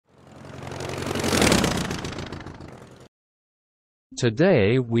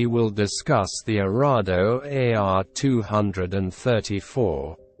Today we will discuss the Arado A-r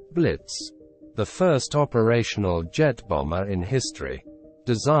 234 Blitz, the first operational jet bomber in history,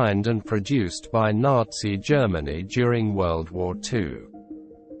 designed and produced by Nazi Germany during World War II.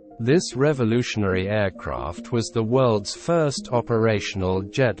 This revolutionary aircraft was the world's first operational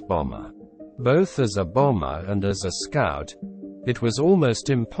jet bomber. Both as a bomber and as a scout, it was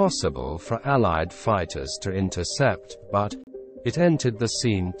almost impossible for Allied fighters to intercept, but it entered the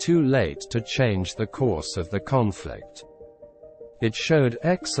scene too late to change the course of the conflict. It showed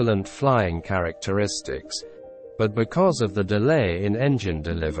excellent flying characteristics, but because of the delay in engine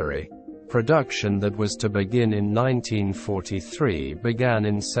delivery, production that was to begin in 1943 began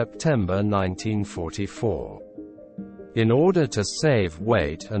in September 1944. In order to save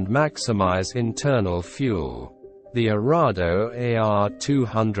weight and maximize internal fuel, the Arado A-r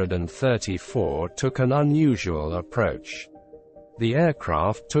 234 took an unusual approach. The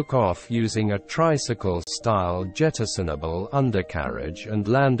aircraft took off using a tricycle-style jettisonable undercarriage and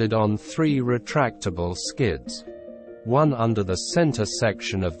landed on 3 retractable skids, one under the center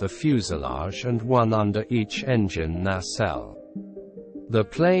section of the fuselage and one under each engine nacelle. The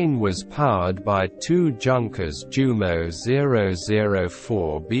plane was powered by 2 Junkers Jumo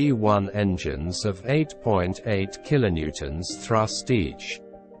 004B1 engines of 8.8 kilonewtons thrust each,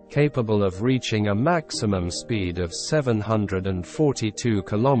 capable of reaching a maximum speed of 742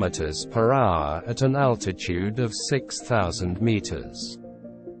 km per hour at an altitude of 6,000 meters.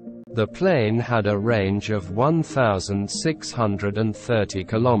 The plane had a range of 1,630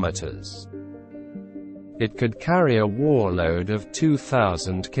 kilometers. It could carry a warload of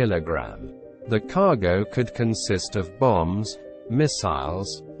 2,000 kilograms. The cargo could consist of bombs,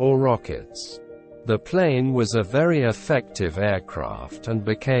 missiles, or rockets. The plane was a very effective aircraft and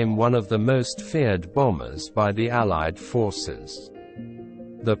became one of the most feared bombers by the Allied forces.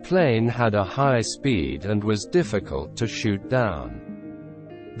 The plane had a high speed and was difficult to shoot down.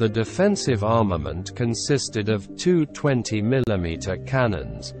 The defensive armament consisted of 2 20mm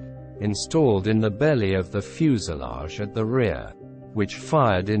cannons, installed in the belly of the fuselage at the rear, which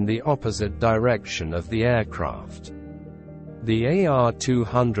fired in the opposite direction of the aircraft. The A-r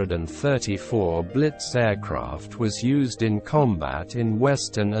 234 Blitz aircraft was used in combat in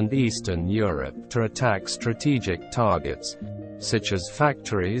Western and Eastern Europe to attack strategic targets, such as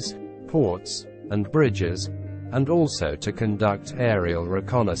factories, ports, and bridges, and also to conduct aerial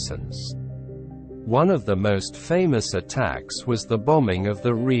reconnaissance. One of the most famous attacks was the bombing of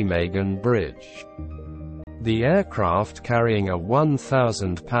the Remagen Bridge. The aircraft carrying a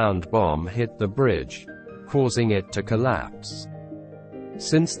 1,000-pound bomb hit the bridge, causing it to collapse.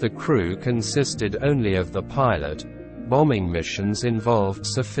 Since the crew consisted only of the pilot, bombing missions involved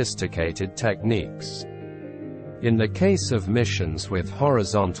sophisticated techniques. In the case of missions with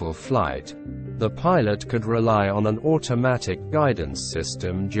horizontal flight, the pilot could rely on an automatic guidance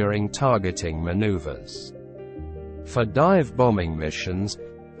system during targeting maneuvers. For dive bombing missions,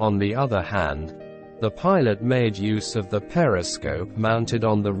 on the other hand, the pilot made use of the periscope mounted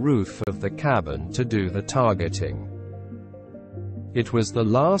on the roof of the cabin to do the targeting. It was the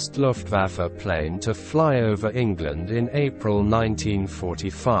last Luftwaffe plane to fly over England in April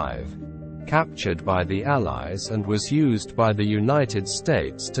 1945, captured by the Allies, and was used by the United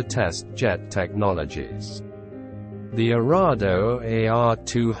States to test jet technologies. The Arado A-r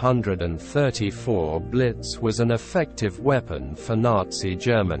 234 Blitz was an effective weapon for Nazi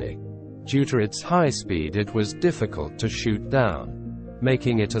Germany. Due to its high speed, it was difficult to shoot down,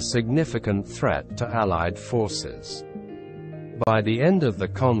 making it a significant threat to Allied forces. By the end of the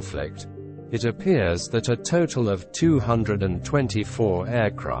conflict, it appears that a total of 224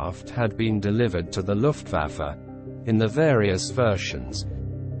 aircraft had been delivered to the Luftwaffe, in the various versions,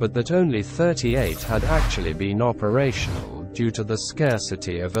 but that only 38 had actually been operational due to the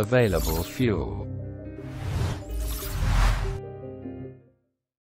scarcity of available fuel.